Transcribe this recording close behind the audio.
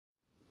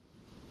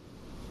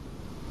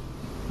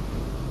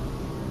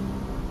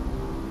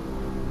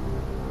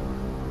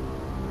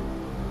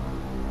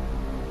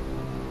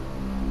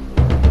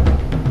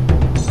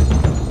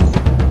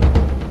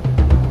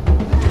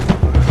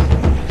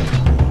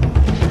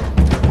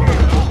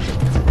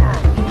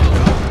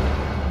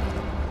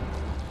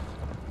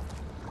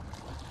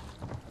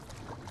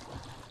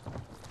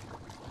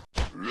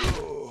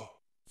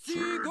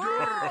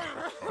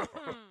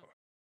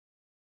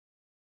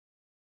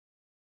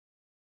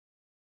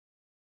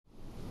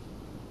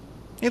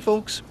Hey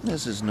folks,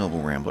 this is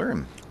Noble Rambler,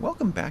 and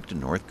welcome back to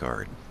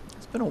Northgard.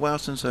 It's been a while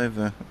since I've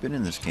been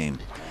in this game.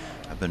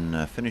 I've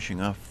been finishing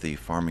off the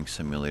Farming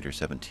Simulator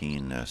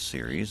 17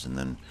 series, and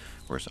then,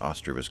 of course,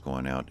 Austria was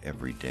going out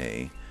every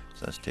day,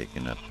 so that's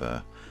taken up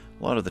a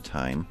lot of the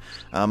time.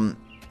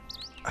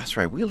 That's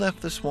right, we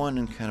left this one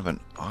in kind of an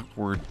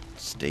awkward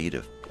state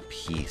of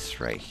peace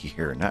right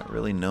here, not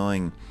really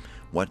knowing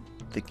what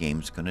the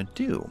game's going to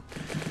do.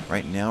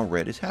 Right now,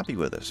 Red is happy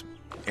with us.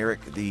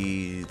 Eric,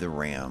 the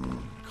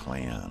Ram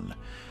clan.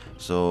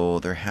 So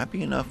they're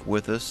happy enough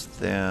with us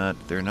that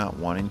they're not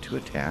wanting to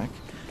attack,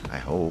 I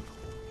hope.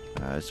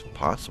 It's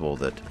possible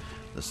that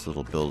this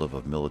little buildup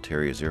of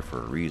military is there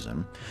for a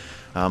reason.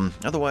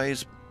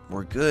 Otherwise,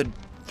 we're good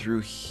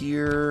through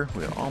here.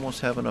 We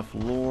almost have enough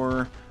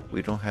lore.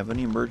 We don't have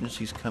any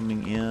emergencies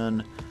coming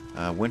in.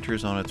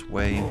 Winter's on its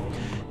way.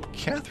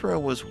 Cathra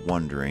was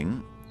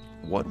wondering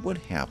what would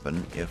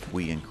happen if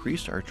we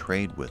increased our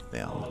trade with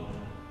them.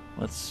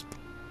 Let's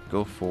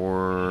go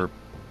for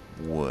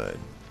wood.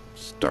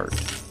 Start.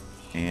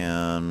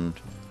 And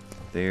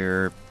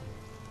there.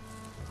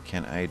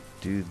 Can I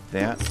do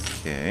that?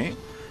 Okay.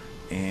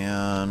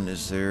 And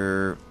is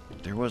there...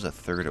 There was a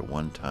third at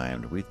one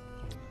time. Did we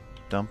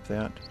dump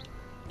that?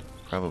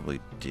 Probably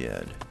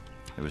did.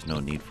 There was no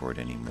need for it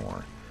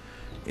anymore.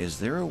 Is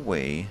there a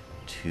way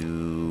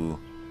to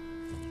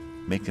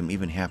make them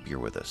even happier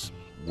with us?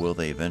 Will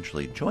they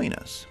eventually join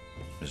us?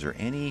 Is there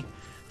any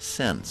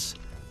sense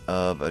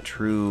of a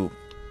true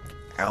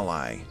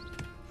ally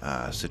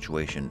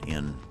situation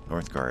in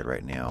Northgard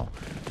right now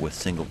with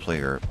single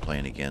player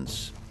playing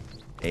against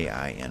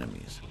AI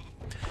enemies?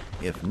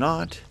 If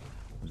not,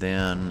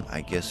 then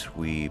I guess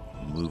we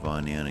move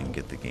on in and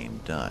get the game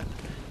done.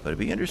 But it'd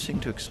be interesting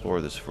to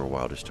explore this for a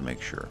while just to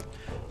make sure.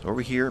 So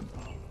over here,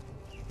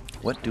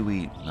 what do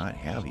we not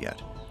have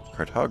yet?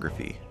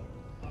 Cartography.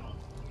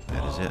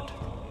 That is it.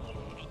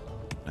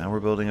 Now we're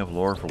building up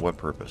lore for what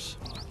purpose?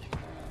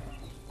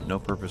 No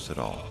purpose at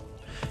all.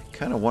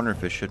 Kind of wonder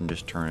if it shouldn't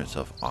just turn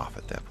itself off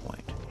at that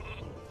point.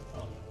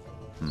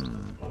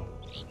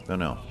 Don't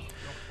know.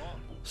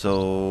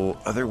 So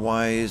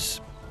otherwise,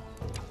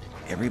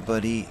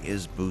 everybody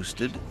is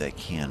boosted that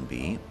can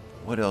be.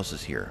 What else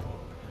is here?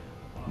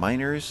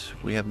 Miners,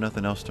 we have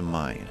nothing else to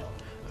mine.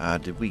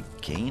 Did we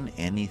gain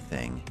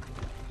anything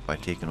by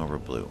taking over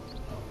blue?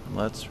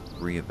 Let's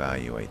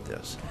reevaluate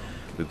this.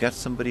 We've got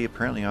somebody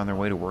apparently on their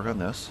way to work on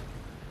this.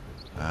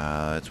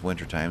 It's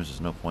winter time, so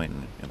there's no point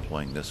in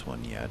employing this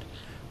one yet.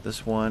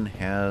 This one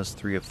has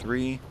 3 of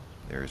 3.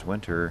 There's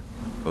winter.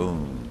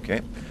 Boom.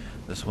 Okay.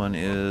 This one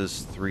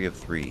is 3 of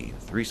 3.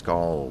 3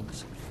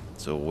 scalds.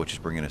 So, which is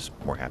bringing us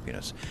more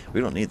happiness. We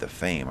don't need the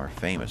fame. Our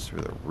fame is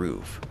through the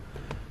roof.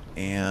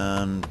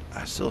 And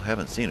I still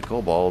haven't seen a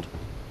kobold.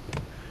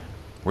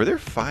 Were there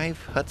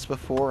 5 huts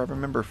before? I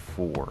remember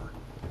 4.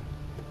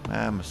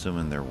 I'm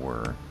assuming there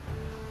were.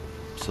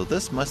 So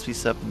this must be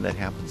something that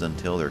happens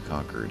until they're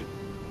conquered.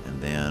 And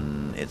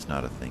then it's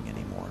not a thing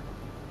anymore.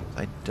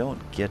 I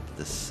don't get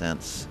the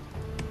sense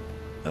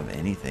of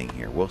anything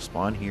here. We'll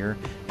spawn here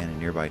and in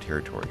nearby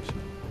territories.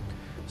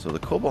 So the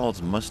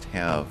kobolds must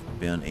have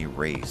been a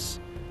race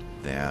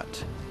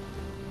that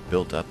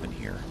built up in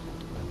here.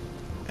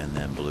 And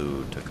then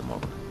blue took them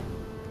over.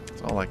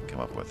 That's all I can come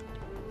up with.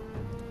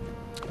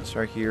 This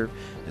right here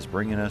is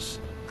bringing us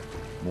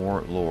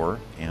more lore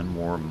and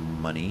more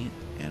money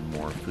and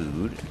more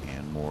food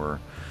and more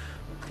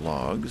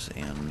logs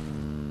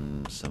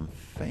and some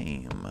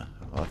fame.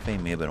 Well,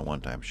 fame may have been a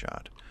one-time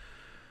shot.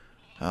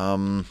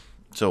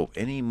 So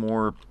any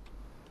more...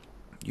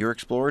 You're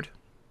explored?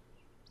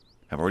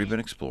 Have already been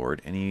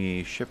explored.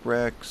 Any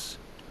shipwrecks?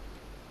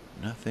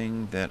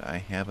 Nothing that I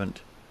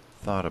haven't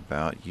thought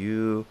about.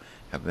 You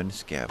have been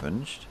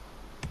scavenged.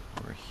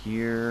 Over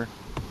here.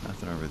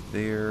 Nothing over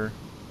there.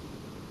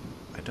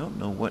 I don't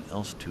know what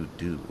else to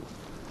do.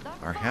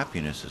 Our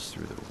happiness is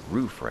through the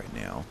roof right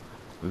now.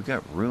 We've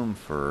got room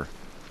for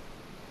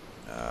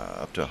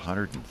up to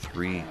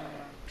 103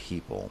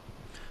 people.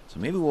 So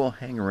maybe we'll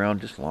hang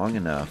around just long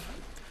enough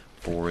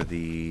for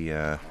the...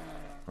 oh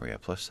yeah,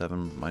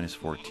 +7,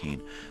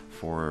 -14.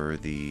 For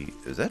the...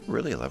 Is that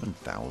really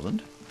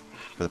 11,000?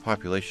 For the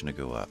population to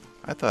go up.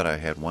 I thought I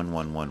had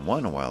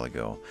 1111 a while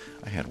ago.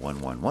 I had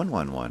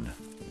 11111.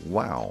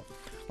 Wow.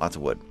 Lots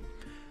of wood.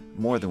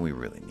 More than we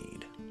really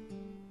need.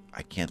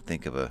 I can't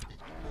think of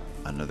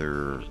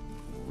another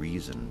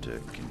reason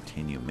to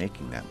continue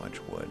making that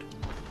much wood.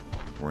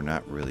 We're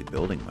not really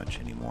building much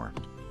anymore.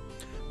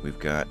 We've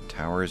got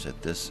towers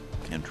at this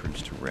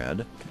entrance to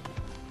red.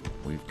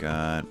 We've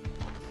got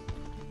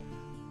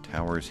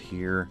towers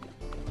here,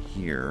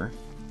 here,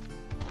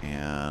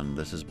 and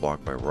this is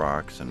blocked by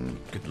rocks, and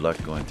good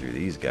luck going through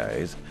these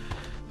guys.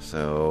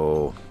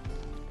 So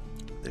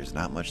there's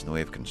not much in the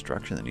way of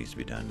construction that needs to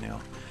be done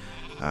now.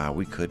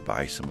 We could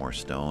buy some more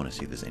stone and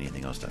see if there's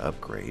anything else to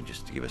upgrade,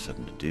 just to give us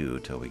something to do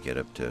till we get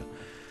up to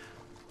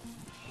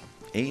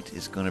 8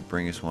 is going to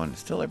bring us one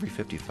still every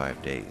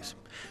 55 days,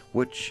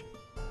 which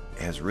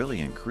has really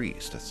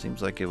increased. It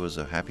seems like it was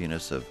a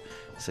happiness of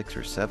 6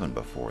 or 7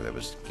 before that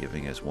was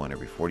giving us 1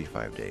 every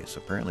 45 days.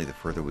 So apparently the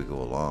further we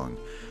go along,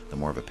 the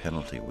more of a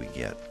penalty we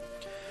get,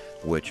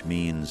 which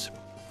means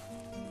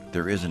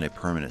there isn't a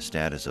permanent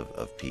status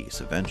of peace.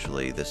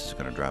 Eventually this is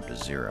going to drop to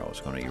 0. It's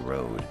going to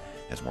erode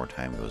as more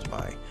time goes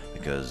by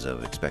because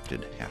of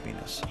expected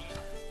happiness.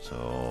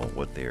 So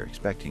what they're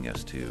expecting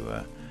us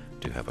to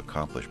have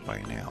accomplished by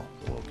now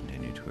will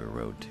continue to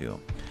erode too.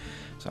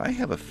 So I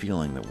have a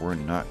feeling that we're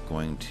not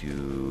going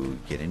to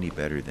get any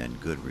better than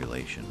good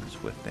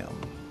relations with them.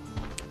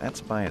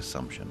 That's my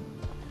assumption.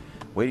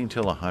 Waiting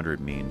till 100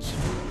 means,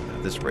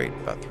 at this rate,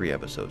 about 3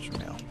 episodes from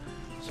now.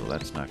 So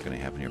that's not going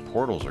to happen here.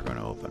 Portals are going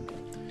to open.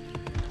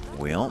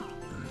 Well,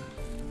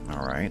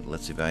 alright,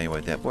 let's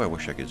evaluate that. Boy, I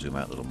wish I could zoom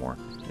out a little more.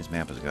 This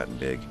map has gotten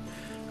big.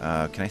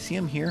 Can I see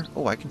him here?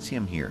 Oh, I can see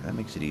him here. That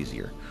makes it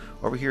easier.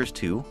 Over here is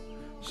 2.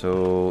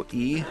 So,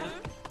 E.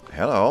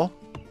 Hello.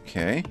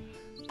 Okay.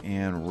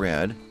 And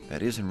red.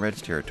 That is in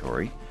red's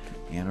territory.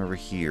 And over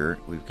here,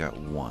 we've got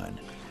 1.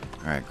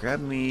 Alright, grab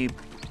me...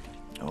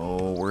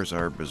 Oh, where's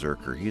our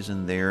berserker? He's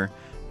in there.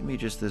 Give me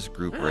just this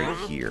group right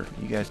here.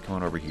 You guys come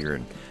on over here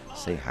and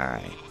say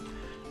hi.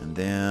 And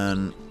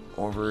then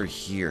over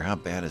here, how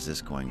bad is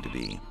this going to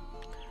be?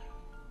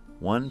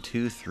 1,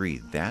 2, 3.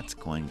 That's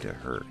going to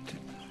hurt.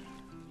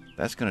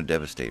 That's going to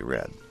devastate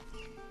red.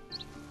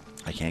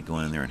 I can't go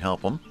in there and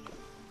help them.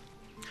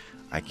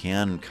 I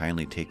can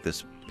kindly take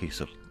this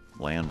piece of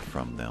land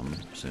from them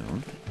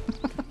soon.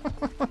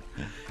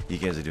 You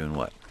guys are doing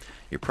what?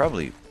 You're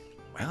probably...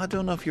 Well, I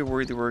don't know if you're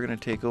worried that we're going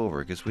to take over,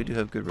 because we do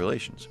have good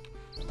relations.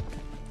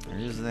 There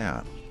is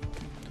that.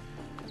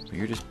 But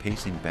you're just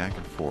pacing back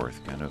and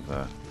forth, kind of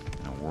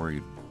in a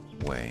worried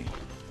way,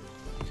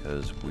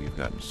 because we've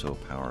gotten so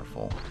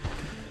powerful.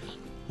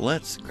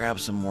 Let's grab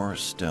some more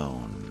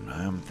stone.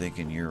 I'm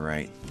thinking you're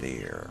right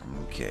there.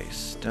 Okay,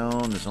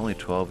 stone. There's only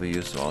 12 of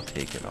you, so I'll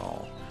take it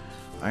all.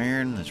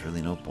 Iron, there's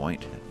really no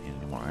point in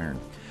any more iron.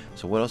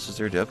 So what else is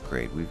there to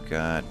upgrade? We've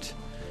got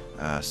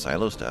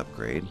silos to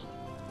upgrade.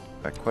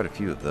 In fact, quite a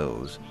few of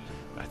those.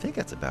 I think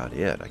that's about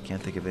it. I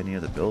can't think of any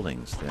of the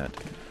buildings that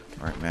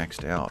aren't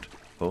maxed out.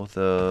 Both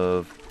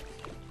of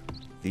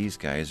these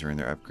guys are in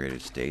their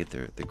upgraded state.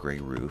 They're the gray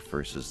roof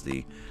versus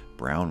the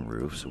brown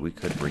roof, so we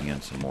could bring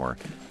in some more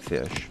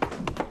fish.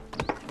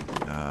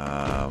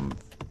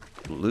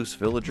 Loose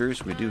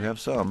villagers, we do have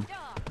some.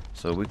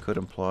 So we could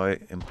employ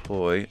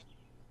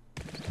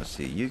let's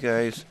see, you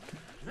guys,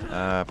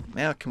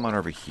 now come on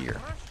over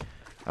here.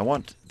 I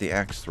want the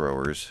axe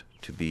throwers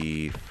to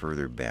be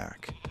further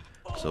back.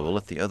 So we'll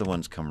let the other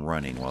ones come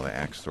running while the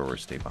axe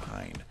throwers stay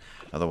behind.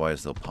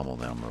 Otherwise they'll pummel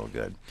them real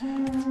good.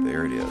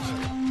 There it is.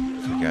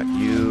 So we got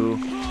you.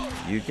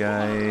 You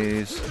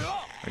guys,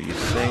 are you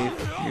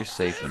safe? You're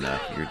safe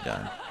enough. You're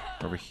done.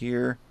 Over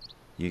here,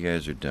 you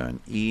guys are done.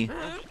 E,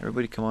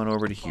 everybody come on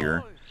over to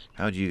here.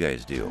 How'd you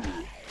guys do?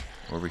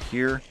 Over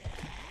here.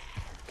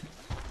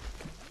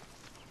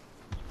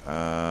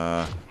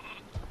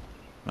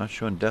 Not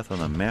showing death on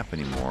the map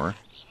anymore.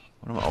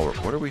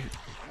 What are we?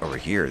 Over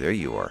here. There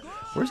you are.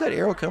 Where's that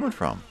arrow coming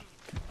from?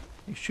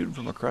 He's shooting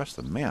from across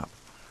the map.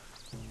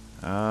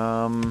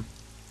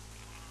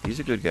 These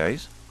are good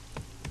guys.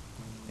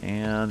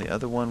 And the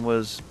other one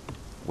was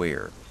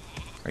where?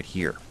 Right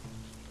here.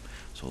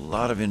 So a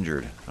lot of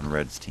injured on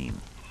Red's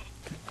team.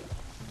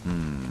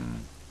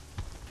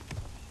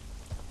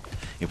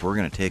 If we're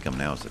going to take them,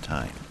 now's the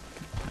time.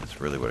 That's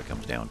really what it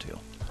comes down to.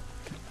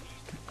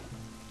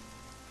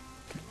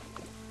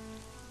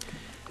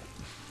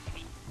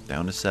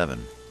 Down to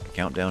 7. The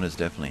countdown is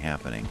definitely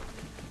happening.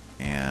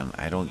 And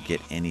I don't get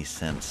any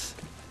sense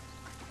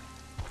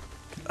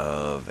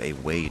of a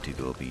way to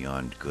go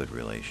beyond good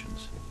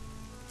relations.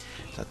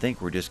 So I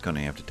think we're just going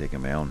to have to take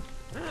them down.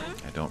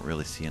 I don't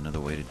really see another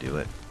way to do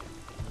it.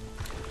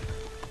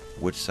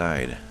 Which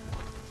side?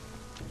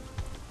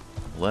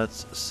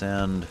 Let's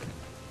send...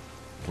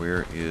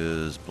 Where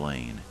is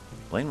Blaine?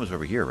 Blaine was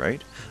over here,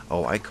 right?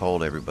 Oh, I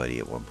called everybody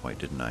at one point,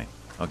 didn't I?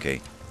 Okay,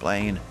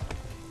 Blaine.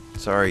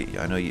 Sorry,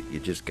 I know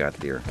you just got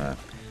there, huh?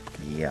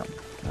 Yeah.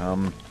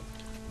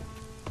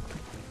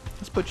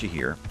 Let's put you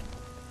here.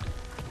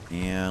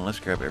 And let's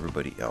grab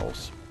everybody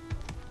else.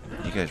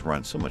 You guys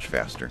run so much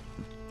faster.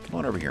 Come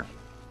on over here.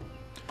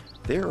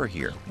 There or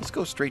here. Let's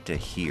go straight to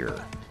here.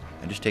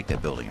 And just take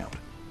that building out.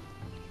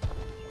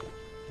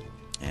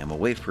 And we'll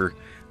wait for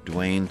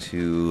Blaine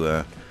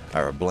to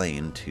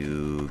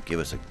give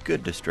us a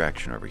good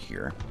distraction over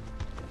here.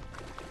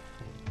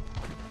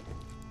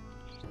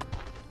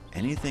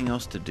 Anything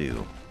else to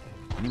do?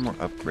 Any more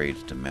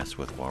upgrades to mess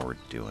with while we're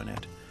doing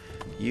it?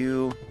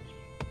 You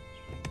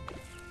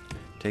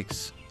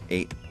takes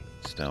 8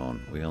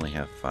 stone. We only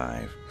have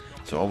 5.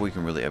 So all we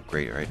can really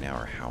upgrade right now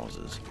are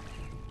houses.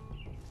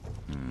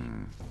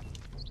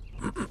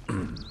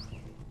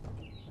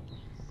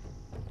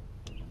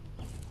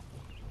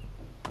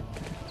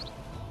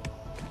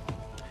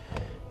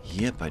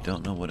 Yep, I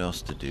don't know what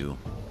else to do.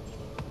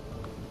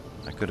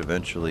 I could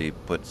eventually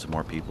put some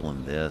more people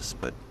in this,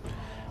 but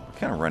we're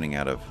kind of running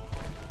out of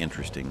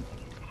interesting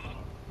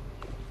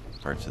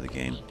parts of the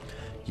game.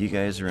 You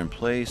guys are in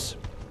place.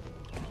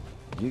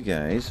 You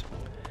guys,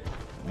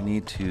 we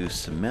need to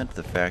cement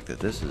the fact that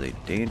this is a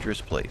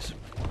dangerous place.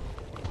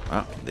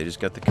 Oh, they just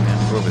got the command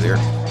to go over there.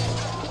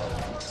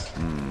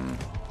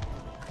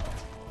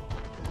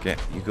 Okay,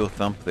 you go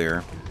thump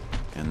there,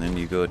 and then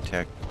you go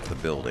attack the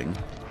building.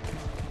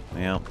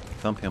 Well,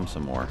 thump him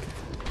some more.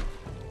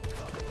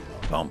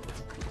 Thump.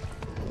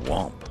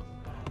 Womp.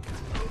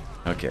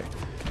 Okay,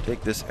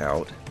 take this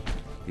out.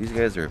 These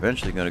guys are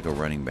eventually going to go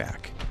running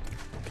back.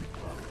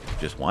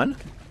 Just one?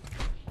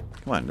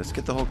 Come on, let's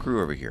get the whole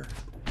crew over here.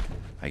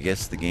 I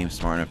guess the game's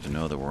smart enough to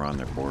know that we're on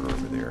their border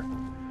over there.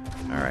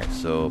 Alright,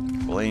 so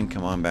Blaine,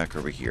 come on back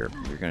over here.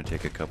 You're going to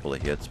take a couple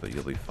of hits, but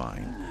you'll be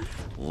fine.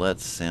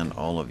 Let's send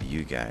all of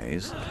you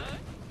guys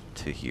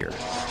to here.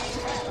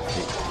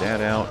 Take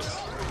that out.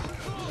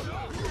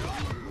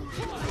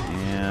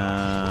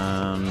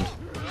 And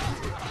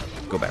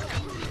go back.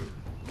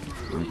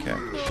 Okay.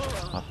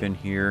 Hop in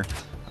here.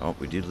 Oh,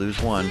 we did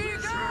lose one.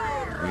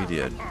 We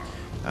did.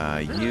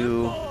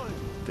 You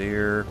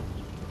there.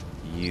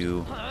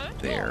 You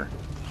there.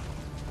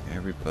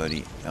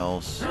 Everybody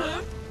else.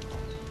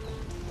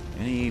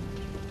 Any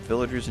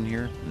villagers in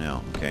here?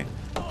 No. Okay.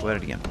 Go at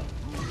it again.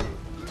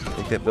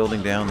 Take that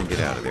building down and get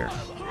out of there.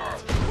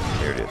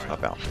 There it is.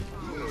 Hop out.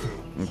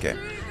 Okay.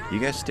 You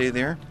guys stay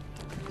there.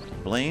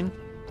 Blaine,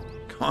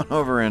 come on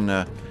over and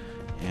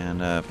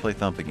play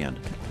thump again.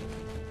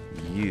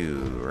 You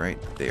right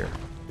there.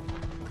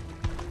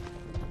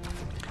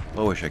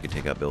 Oh, I wish I could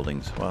take out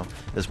buildings. Well,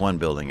 there's one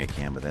building I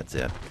can, but that's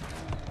it.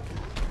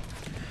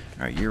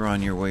 Alright, you're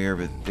on your way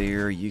over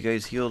there. You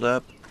guys healed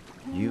up?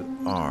 You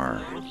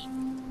are.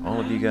 All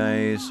of you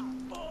guys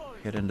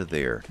head into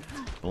there.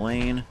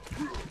 Blaine,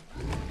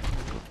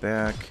 go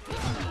back.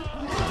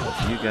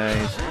 You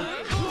guys,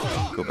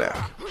 go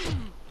back.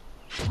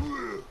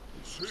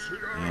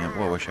 And,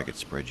 boy, I wish I could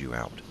spread you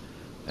out.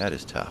 That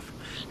is tough.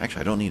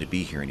 Actually, I don't need to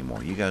be here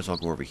anymore. You guys all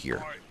go over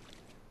here.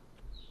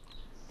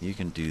 You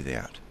can do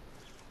that.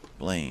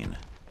 Blaine.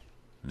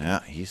 Nah,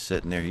 he's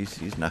sitting there.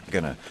 He's not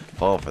going to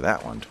fall for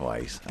that one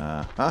twice.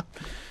 Uh-huh.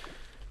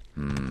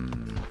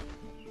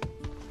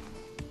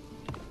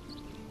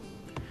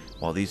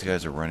 While these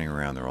guys are running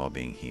around, they're all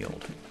being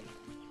healed.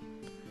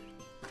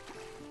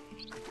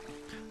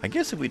 I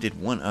guess if we did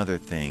one other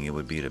thing, it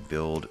would be to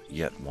build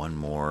yet one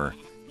more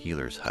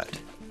healer's hut.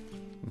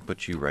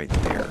 Put you right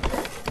there.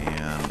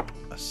 And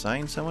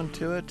assign someone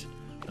to it.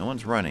 No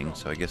one's running,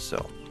 so I guess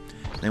so.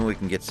 Then we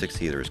can get 6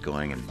 healers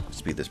going and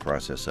speed this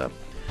process up.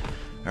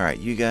 Alright,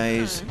 you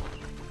guys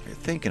are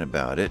thinking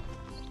about it.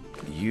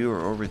 You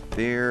are over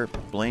there.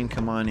 Blaine,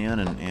 come on in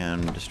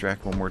and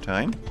distract one more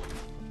time.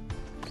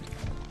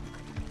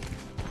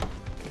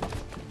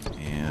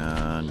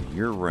 And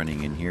you're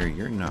running in here.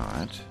 You're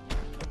not.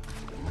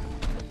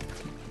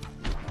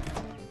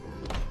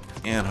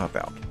 And hop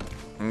out.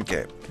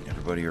 Okay,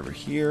 everybody over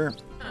here.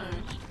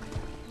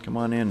 Come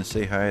on in and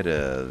say hi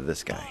to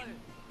this guy.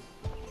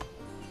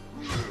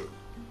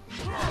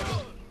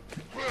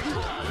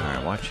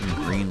 Alright, watching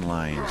green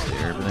lines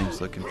there.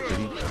 Everything's looking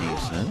pretty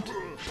decent.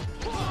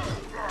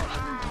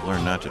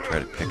 Learn not to try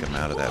to pick them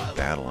out of that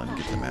battle and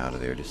get them out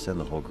of there. Just send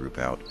the whole group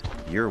out.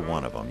 You're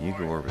one of them. You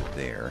go over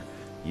there.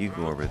 You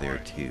go over there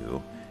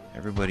too.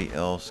 Everybody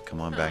else,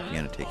 come on back in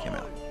and take him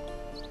out.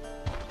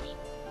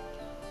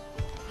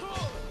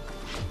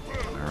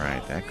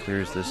 Alright, that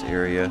clears this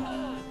area.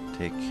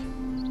 Take...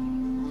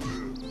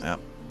 Oh,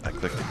 I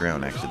clicked the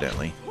ground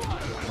accidentally.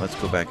 Let's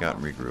go back out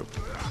and regroup.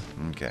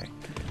 Okay.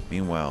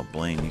 Meanwhile,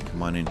 Blaine, you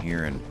come on in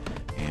here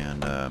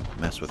and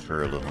mess with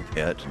her a little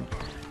bit.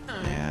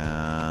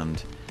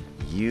 And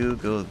you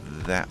go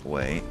that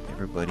way.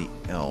 Everybody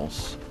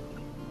else,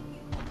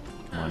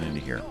 come on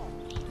into here.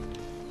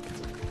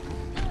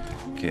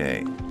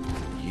 Okay.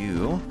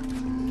 You,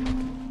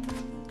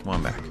 come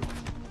on back.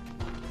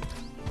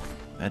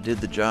 That did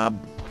the job.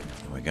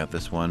 We got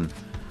this one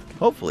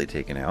hopefully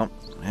taken out.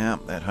 Yeah,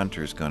 that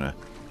hunter's gonna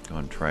go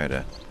and try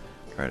to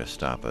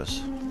stop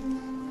us.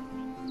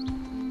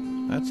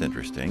 That's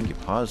interesting. You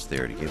paused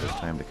there to give us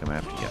time to come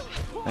after you.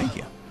 Thank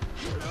you.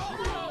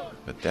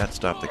 But that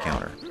stopped the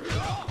counter.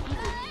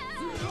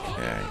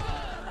 Okay.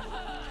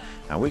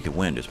 Now we could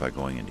win just by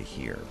going into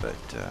here, but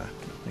I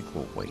think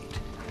we'll wait.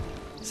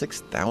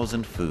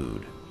 6,000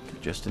 food,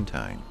 just in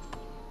time.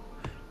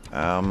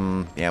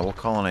 Yeah, we'll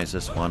colonize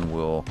this one.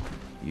 We'll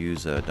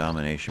use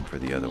domination for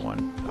the other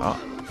one.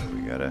 Oh,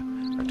 we got our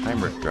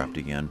timer dropped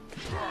again.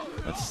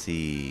 Let's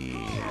see.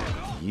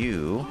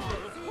 You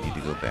need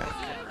to go back.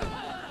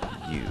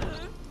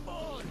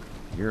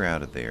 You're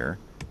out of there.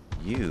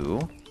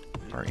 You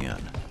are in.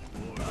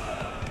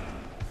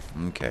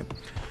 Okay.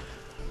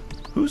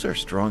 Who's our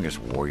strongest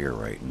warrior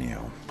right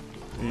now?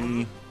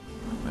 E.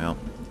 Well,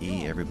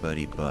 E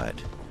everybody but.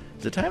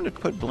 Is it time to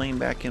put Blaine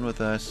back in with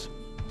us?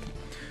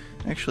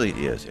 Actually, it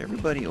is.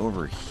 Everybody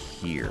over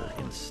here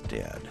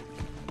instead.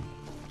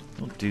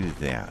 We'll do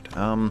that.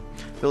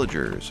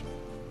 Villagers.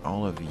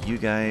 All of you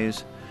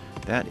guys.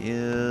 That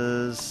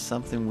is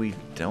something we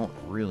don't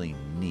really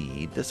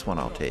need. This one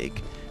I'll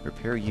take.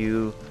 Repair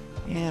you.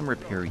 And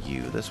repair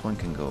you. This one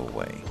can go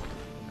away.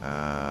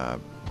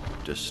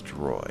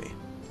 Destroy.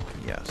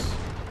 Yes.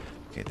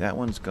 Okay, that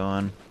one's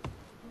gone.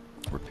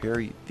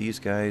 Repair these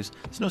guys.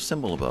 There's no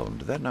symbol above them.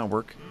 Did that not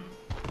work?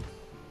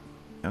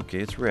 Okay,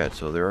 it's red,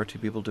 so there are 2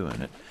 people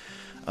doing it.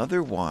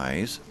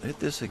 Otherwise, hit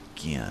this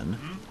again.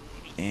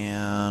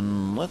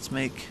 And let's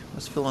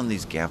fill in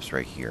these gaps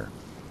right here.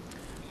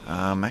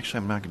 Actually,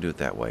 I'm not going to do it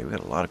that way. We've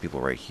got a lot of people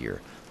right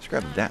here. Let's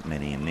grab that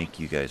many and make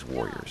you guys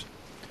warriors.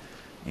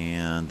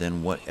 And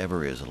then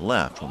whatever is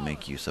left will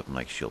make you something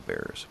like shield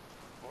bearers.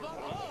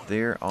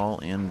 They're all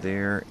in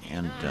there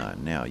and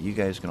done. Now, you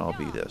guys can all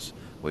be this,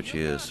 which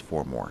is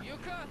 4 more.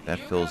 That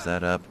fills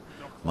that up.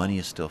 Money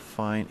is still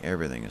fine.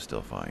 Everything is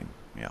still fine.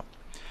 Yeah.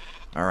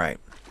 All right.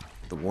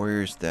 The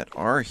warriors that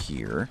are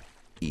here,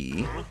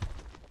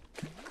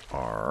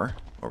 are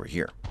over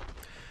here.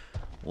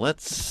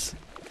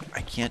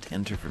 I can't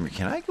enter from here.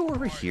 Can I go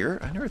over here?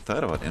 I never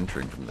thought about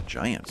entering from the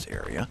giants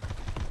area.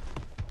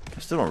 I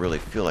still don't really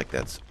feel like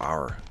that's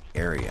our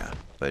area,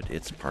 but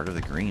it's part of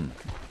the green,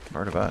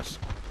 part of us.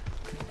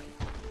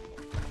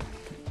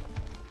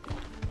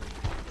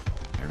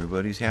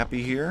 Everybody's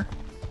happy here?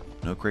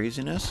 No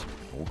craziness?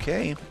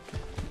 Okay.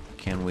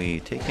 Can we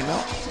take him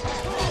out?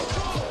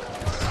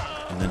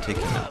 And then take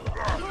him out.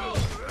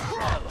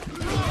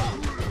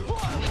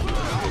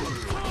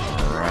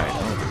 Alright, I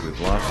don't think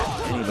we've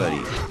lost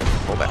anybody.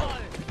 Pull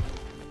back.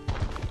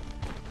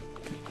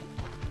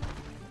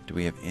 Do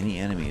we have any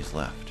enemies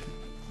left?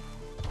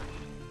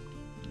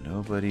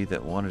 Nobody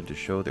that wanted to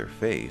show their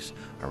face.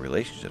 Our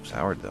relationship's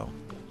soured, though.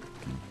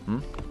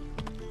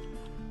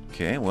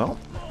 Okay, well,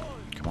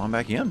 come on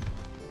back in.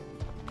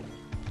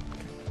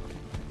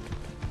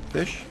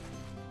 Fish.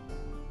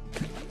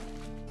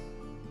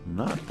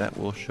 Not that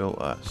will show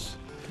us.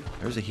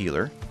 There's a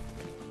healer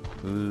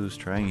who's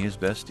trying his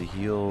best to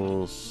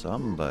heal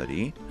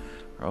somebody,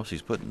 or else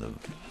he's putting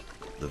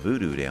the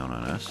voodoo down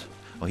on us.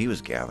 Oh, he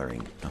was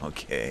gathering.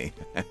 Okay.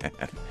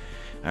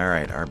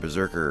 Alright, our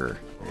berserker.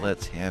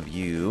 Let's have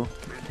you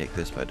take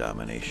this by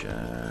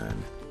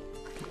domination.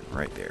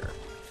 Right there.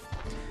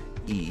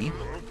 E.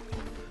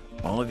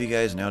 All of you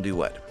guys now do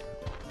what?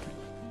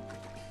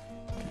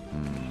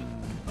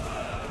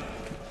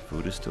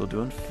 Food is still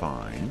doing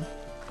fine.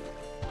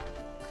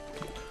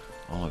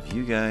 All of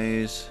you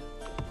guys,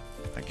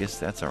 I guess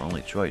that's our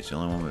only choice. The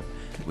only one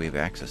we have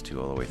access to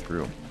all the way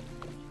through.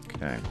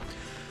 Okay.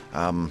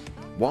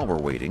 While we're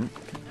waiting,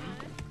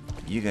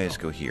 you guys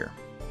go here.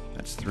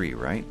 That's 3,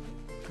 right?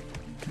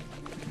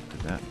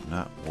 Did that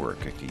not work?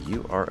 Okay,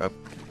 you are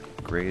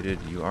upgraded.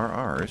 You are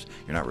ours.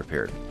 You're not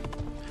repaired.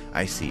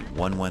 I see.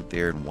 1 went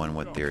there and 1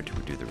 went there to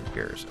do the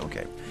repairs.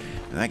 Okay.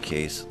 In that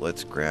case,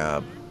 let's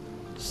grab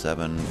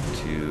 7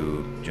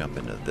 to jump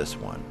into this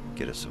one.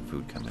 Get us some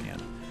food coming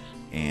in.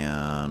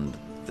 And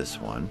this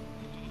one.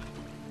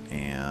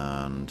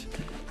 And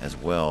as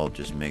well,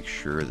 just make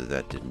sure that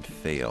that didn't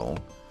fail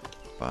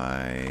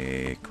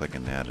by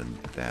clicking that and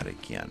that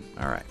again.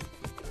 Alright.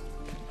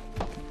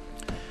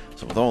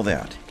 So with all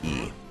that,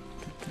 E.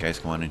 Guys,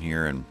 come on in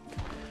here and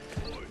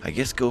I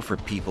guess go for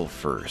people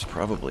first.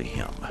 Probably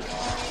him.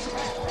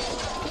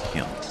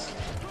 Him.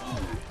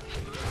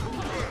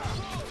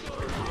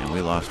 And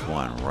we lost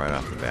 1 right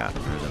off the bat.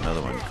 There's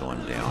another one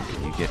going down.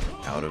 Can you get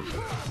out of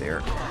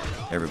there?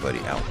 Everybody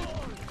out.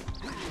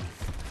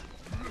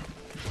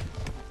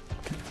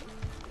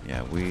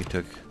 Yeah, we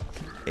took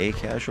a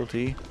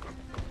casualty.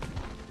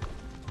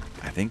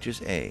 I think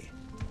just A.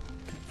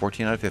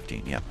 14 out of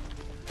 15, yep.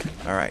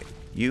 Alright,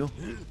 you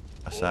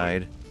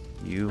aside,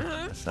 you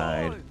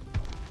aside,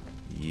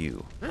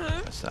 you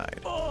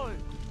aside.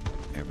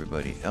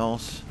 Everybody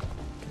else.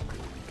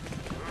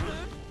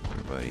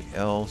 Everybody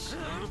else.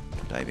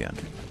 Dive in.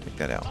 Take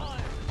that out.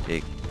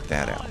 Take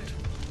that out.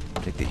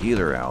 Take the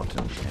healer out,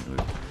 and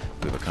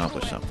we've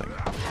accomplished something.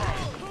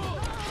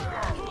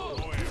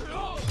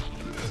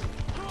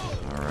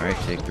 Alright,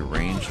 take the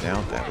ranged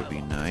out. That would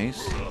be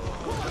nice.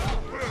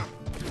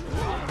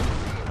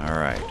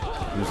 Alright,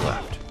 who's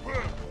left?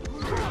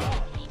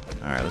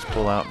 Alright, let's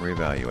pull out and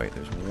reevaluate.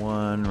 There's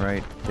 1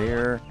 right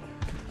there.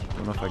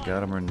 Don't know if I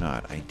got him or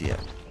not. I did.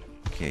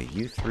 Okay,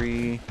 you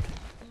 3.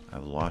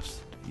 I've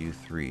lost you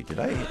 3. Did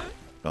I?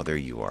 Oh, there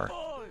you are.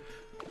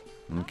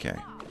 Okay.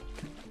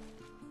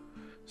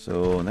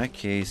 So, in that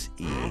case,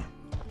 E.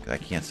 I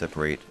can't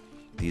separate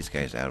these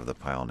guys out of the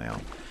pile now.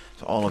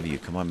 So, all of you,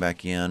 come on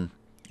back in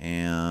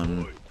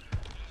and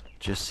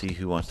just see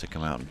who wants to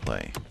come out and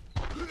play.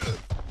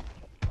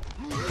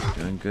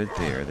 Doing good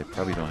there. They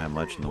probably don't have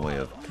much in the way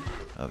of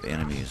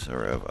enemies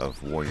or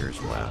of warriors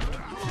left.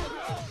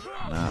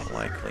 Not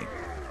likely.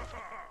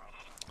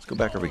 Let's go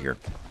back over here.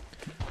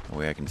 That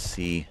way I can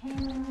see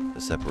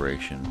the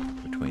separation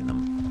between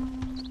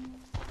them.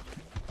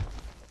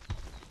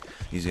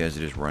 These guys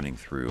are just running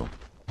through.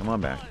 Come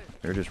on back.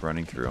 They're just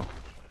running through.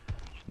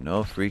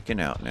 No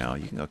freaking out now.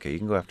 You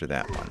can go after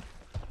that one.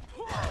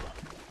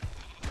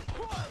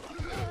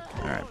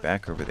 Alright,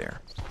 back over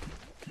there.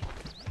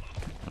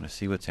 I want to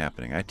see what's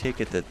happening. I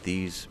take it that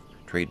these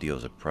trade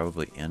deals have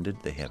probably ended.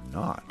 They have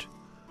not.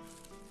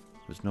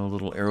 There's no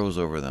little arrows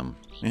over them.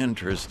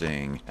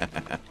 Interesting.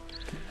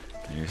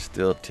 They're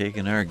still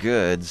taking our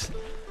goods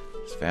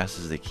as fast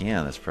as they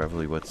can. That's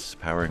probably what's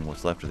powering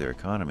what's left of their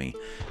economy.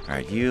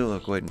 Alright, you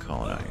go ahead and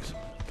colonize.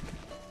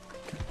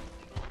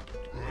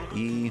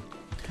 E.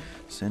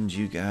 Send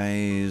you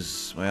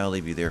guys... Well, I'll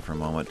leave you there for a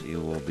moment. You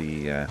will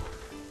be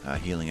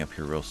healing up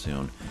here real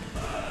soon.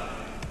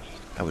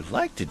 I would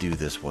like to do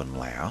this one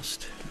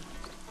last.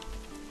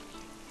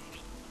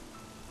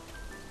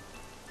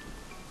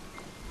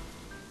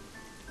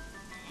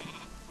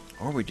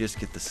 Or we just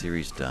get the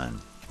series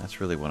done.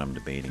 That's really what I'm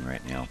debating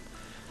right now.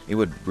 It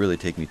would really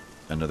take me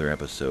another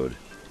episode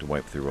to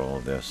wipe through all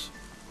of this.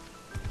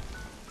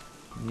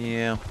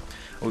 Yeah,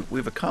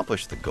 we've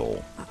accomplished the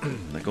goal.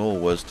 The goal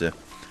was to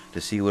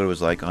see what it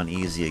was like on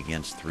easy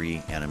against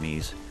 3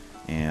 enemies,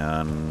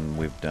 and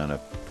we've done a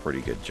pretty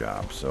good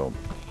job. So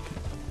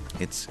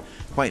it's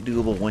quite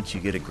doable once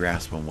you get a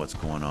grasp on what's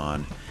going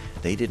on.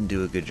 They didn't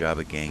do a good job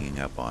of ganging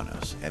up on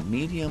us. At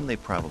medium, they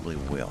probably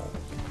will.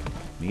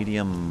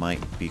 Medium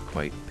might be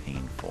quite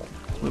painful.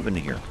 Let's move into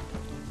here.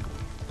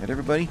 Got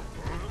everybody?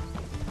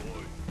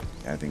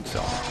 I think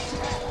so.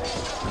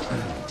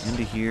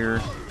 Into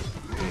here,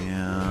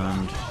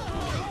 and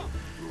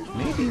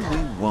maybe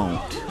we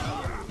won't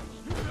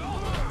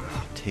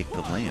take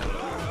the land.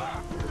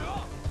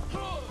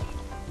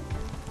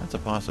 That's a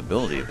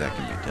possibility if that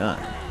can be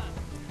done.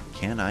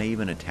 Can I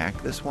even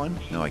attack this one?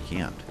 No, I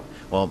can't.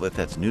 Well, if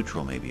that's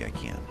neutral, maybe I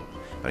can.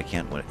 But I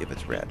can't if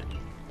it's red.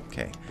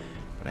 Okay.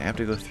 But I have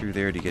to go through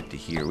there to get to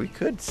here. We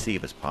could see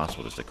if it's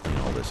possible just to clean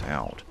all this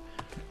out.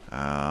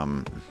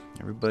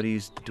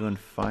 Everybody's doing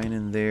fine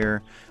in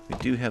there. We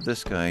do have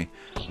this guy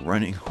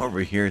running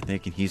over here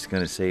thinking he's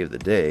going to save the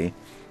day.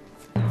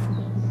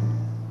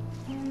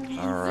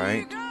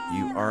 Alright,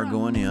 you are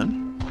going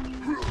in.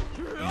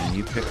 And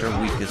you picked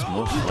our weakest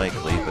most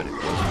likely, but it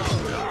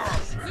wasn't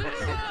enough.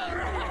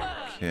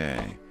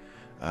 Okay.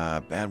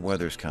 Bad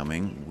weather's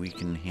coming. We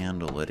can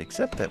handle it,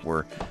 except that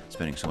we're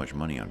spending so much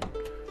money on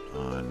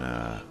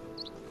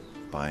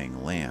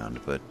buying land.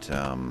 But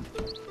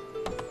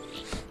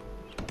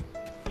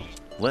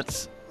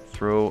let's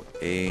throw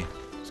a...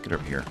 Let's get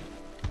over here.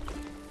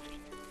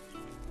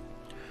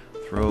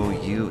 Throw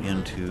you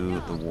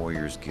into the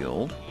Warriors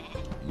Guild.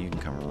 You can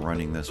come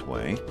running this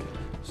way.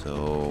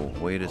 So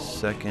wait a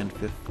second.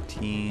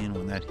 15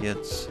 when that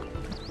hits.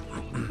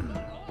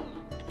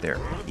 There.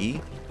 E.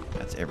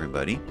 That's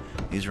everybody.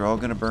 These are all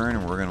going to burn,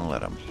 and we're going to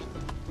let them.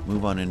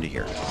 Move on into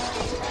here.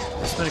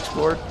 This has been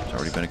explored? It's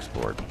already been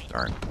explored.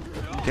 Darn.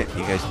 Okay,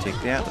 you guys take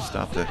that. Let's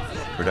stop the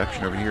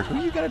production over here. Who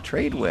are you going to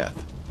trade with?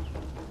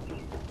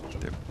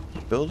 They're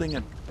building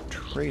a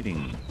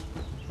trading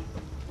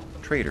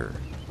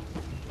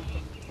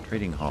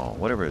hall,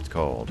 whatever it's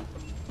called.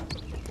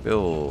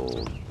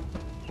 Build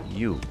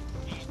you.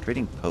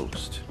 Trading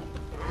post.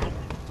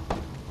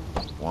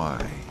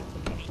 Why?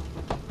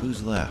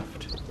 Who's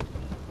left?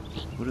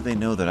 Who do they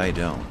know that I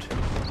don't?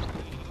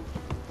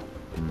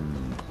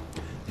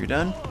 You're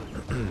done?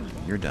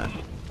 You're done.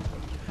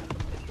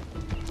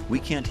 We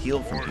can't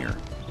heal from here.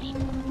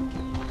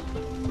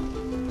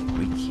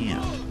 We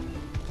can't.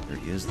 There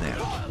is that.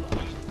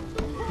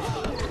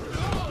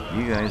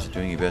 You guys are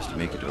doing your best to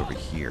make it over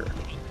here.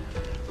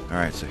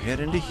 Alright, so head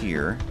into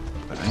here,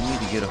 but I need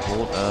to get a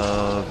hold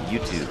of you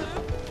two.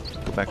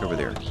 Go back over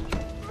there.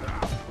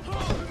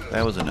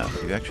 That was enough.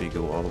 You actually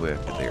go all the way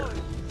up to there.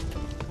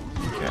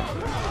 Okay.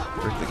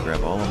 Quickly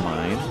grab all of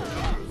mine.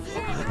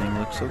 Everything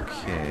looks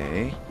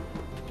okay.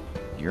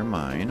 You're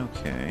mine,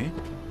 okay.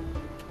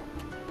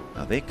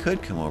 Now they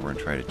could come over and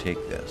try to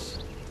take this.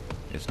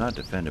 It's not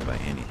defended by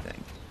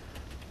anything.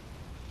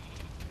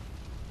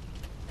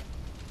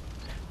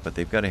 But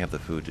they've got to have the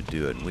food to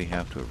do it, and we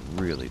have to have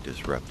really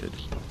disrupted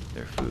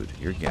their food.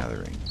 You're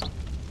gathering.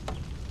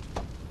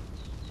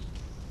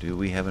 Do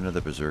we have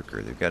another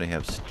berserker? They've got to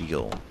have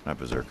steel. Not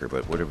berserker,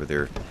 but whatever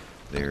their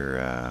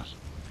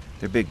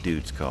big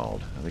dude's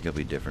called. I think it'll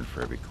be different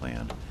for every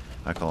clan.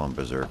 I call them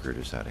berserker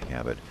just out of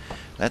habit.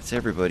 That's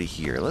everybody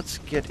here. Let's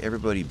get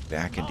everybody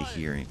back into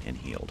here and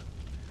healed.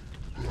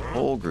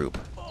 Whole group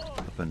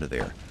up into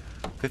there.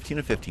 15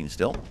 of 15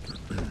 still.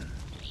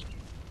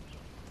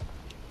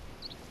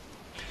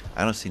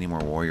 I don't see any more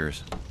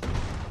warriors.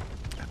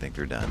 I think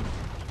they're done.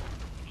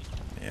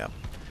 Yeah.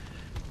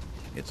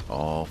 It's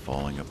all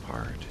falling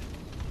apart.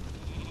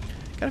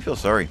 Kind of feel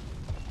sorry.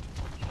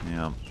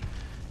 Yeah.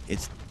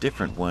 It's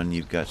different when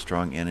you've got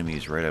strong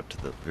enemies right up to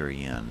the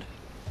very end.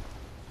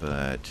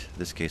 But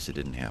this case it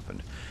didn't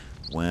happen.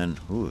 When,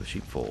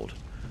 sheepfold.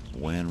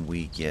 When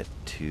we get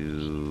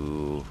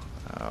to,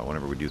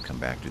 whenever we do come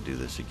back to do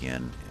this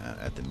again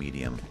at the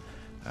medium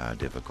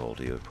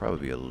difficulty, it would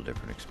probably be a little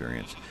different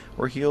experience.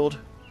 We're healed.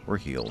 We're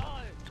healed.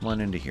 Come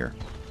on into here.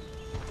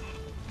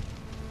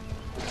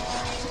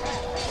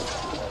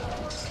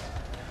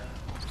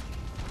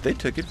 They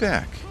took it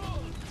back.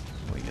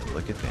 Will you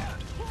look at that?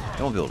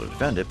 They won't be able to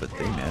defend it, but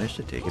they managed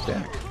to take it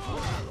back.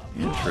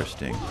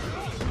 Interesting.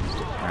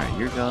 Alright,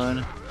 you're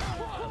gone.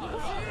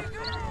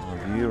 All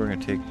of you are going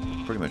to take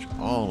pretty much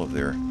all of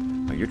their...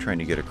 Oh, you're trying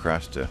to get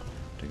across to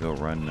go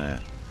run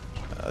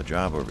a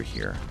job over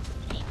here.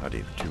 How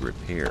to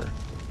repair.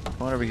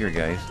 Come on over here,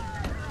 guys.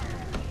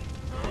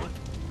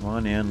 Come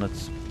on in.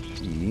 Let's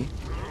see.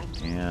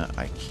 Yeah,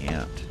 I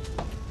can't.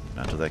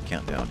 Not until that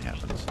countdown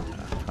happens.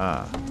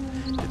 Aha.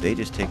 Did they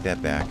just take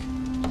that back?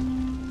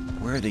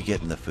 Where are they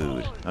getting the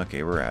food?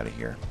 Okay, we're out of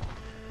here.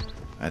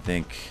 I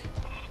think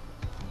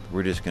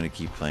we're just going to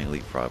keep playing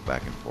leapfrog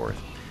back and forth.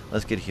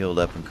 Let's get healed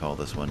up and call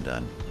this one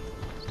done.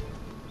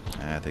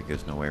 I think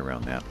there's no way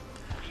around that.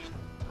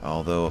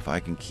 Although, if I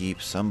can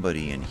keep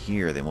somebody in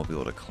here, they won't be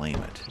able to claim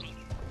it.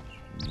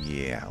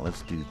 Yeah,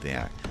 let's do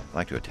that. I'd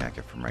like to attack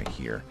it from right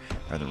here,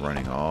 rather than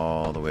running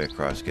all the way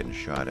across, getting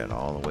shot at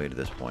all the way to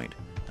this point,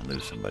 and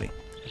lose somebody.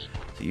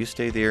 So you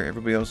stay there.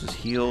 Everybody else is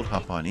healed.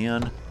 Hop on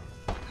in.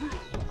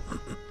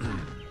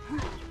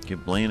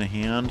 Give Blaine a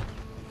hand.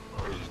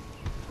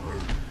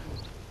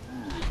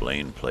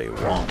 Blaine, play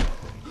womp.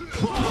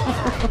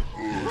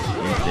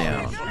 He's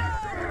down.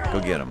 Go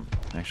get him.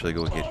 Actually,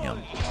 go get him.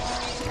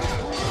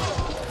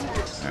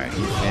 Alright,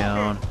 he's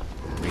down.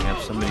 We have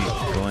somebody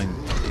going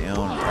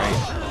down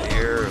right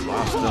there.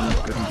 Lost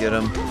him. Couldn't get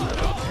him.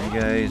 Hey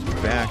guys,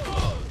 back.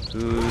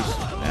 Who's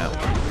now?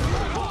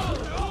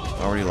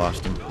 Already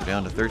lost him. We're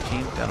down to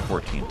 13. Down to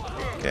 14.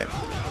 Okay.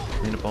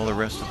 Clean up all the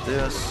rest of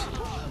this.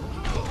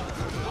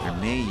 There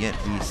may yet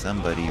be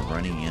somebody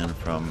running in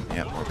from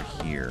over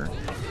here.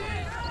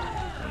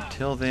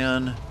 Until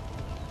then,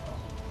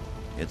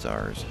 it's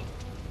ours.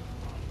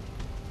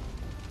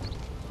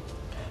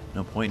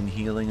 No point in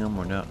healing them.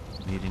 We're not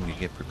needing to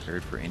get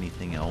prepared for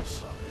anything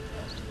else.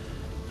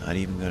 Not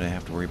even going to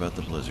have to worry about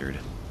the blizzard.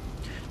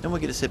 Then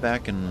we'll get to sit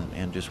back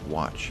and just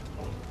watch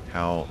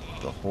how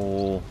the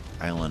whole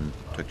island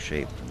took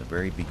shape from the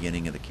very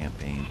beginning of the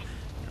campaign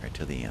right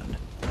to the end.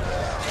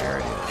 There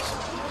it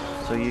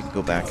is. So you can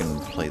go back and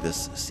play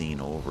this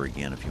scene over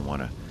again if you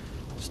want to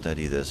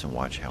study this and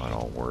watch how it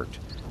all worked.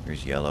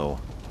 There's yellow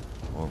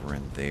over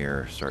in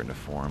there starting to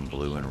form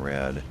blue and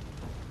red.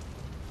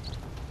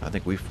 I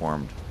think we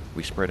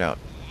spread out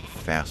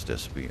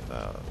fastest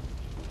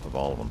of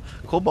all of them.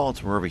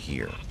 Kobolds were over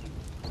here.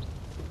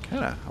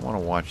 I want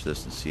to watch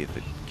this and see if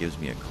it gives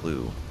me a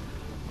clue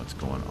what's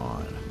going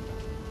on.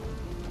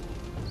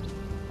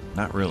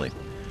 Not really.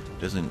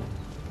 Doesn't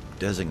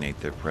designate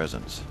their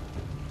presence.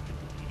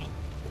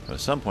 But at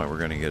some point we're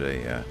going to get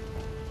a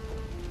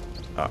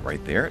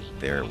right there.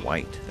 They're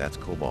white. That's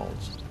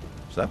kobolds.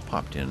 So that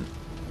popped in.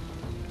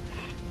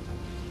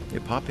 They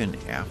pop in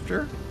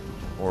after?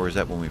 Or is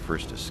that when we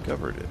first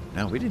discovered it?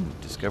 No, we didn't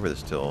discover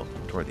this till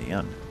toward the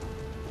end.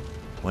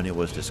 When it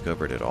was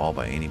discovered at all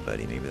by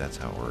anybody. Maybe that's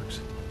how it works.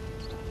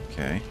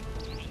 Okay.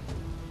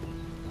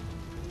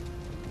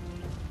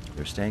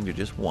 They're staying to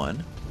just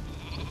one.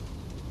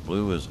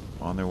 Blue is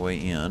on their way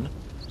in.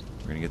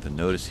 We're going to get the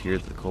notice here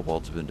that the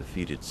kobolds have been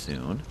defeated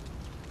soon.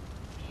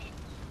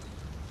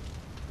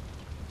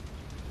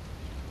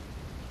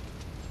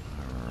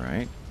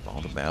 Alright.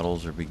 All the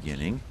battles are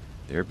beginning.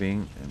 They're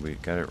being... And we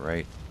got it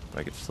right. If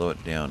I could slow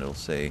it down, it'll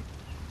say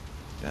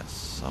that's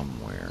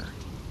somewhere.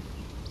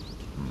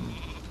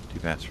 Too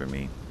fast for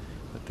me.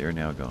 But they're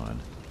now gone.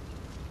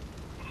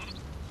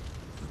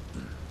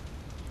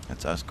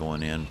 That's us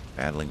going in,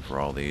 battling for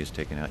all these,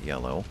 taking out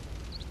yellow.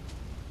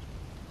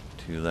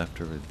 Two left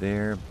over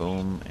there.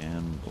 Boom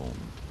and boom.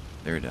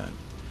 They're done.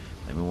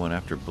 Then we went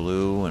after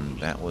blue, and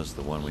that was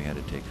the one we had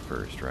to take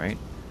first, right?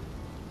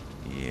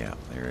 Yeah,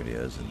 there it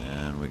is. And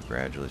then we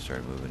gradually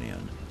started moving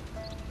in.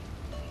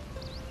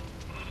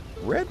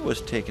 Red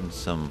was taking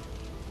some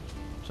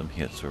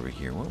hits over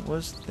here. What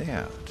was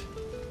that?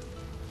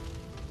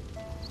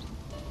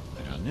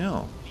 I don't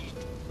know.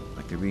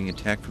 Like they're being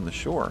attacked from the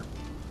shore.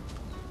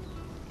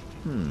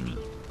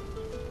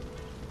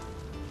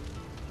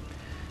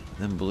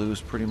 Then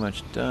blue's pretty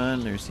much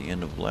done. There's the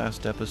end of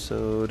last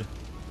episode.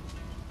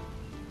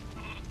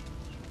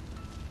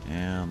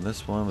 And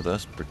this one with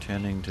us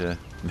pretending to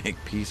make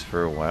peace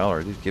for a while, or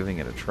at least giving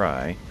it a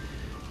try.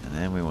 And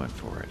then we went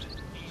for it.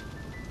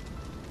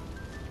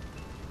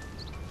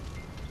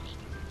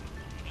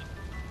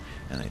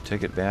 And they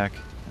took it back,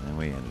 and then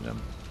we ended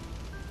them.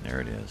 There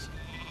it is.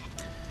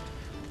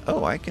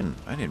 Oh, I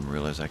didn't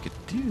realize I could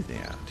do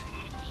that.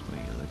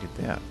 Look at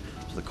that.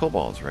 So the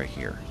kobold's right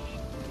here.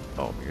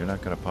 Oh, you're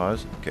not going to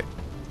pause? Okay.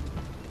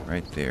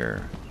 Right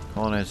there.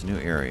 Colonize a new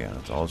area.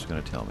 That's all it's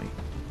going to tell me.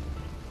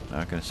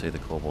 Not going to say the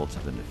kobolds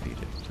have been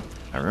defeated.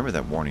 I remember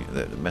that warning,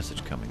 the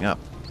message coming up.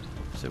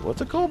 I said,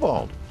 what's a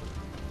kobold?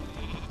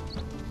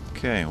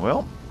 Okay,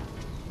 well,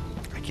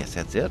 I guess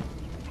that's it.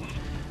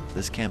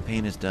 This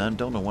campaign is done.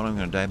 Don't know when I'm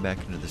going to dive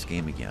back into this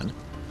game again.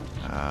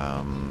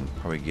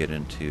 Probably get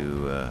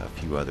into a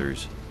few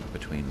others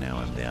between now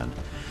and then.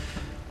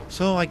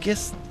 So I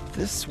guess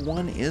this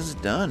one is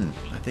done.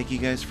 I thank you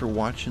guys for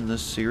watching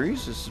this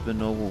series. This has been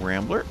Noble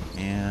Rambler,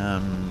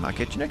 and I'll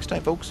catch you next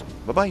time, folks.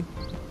 Bye-bye.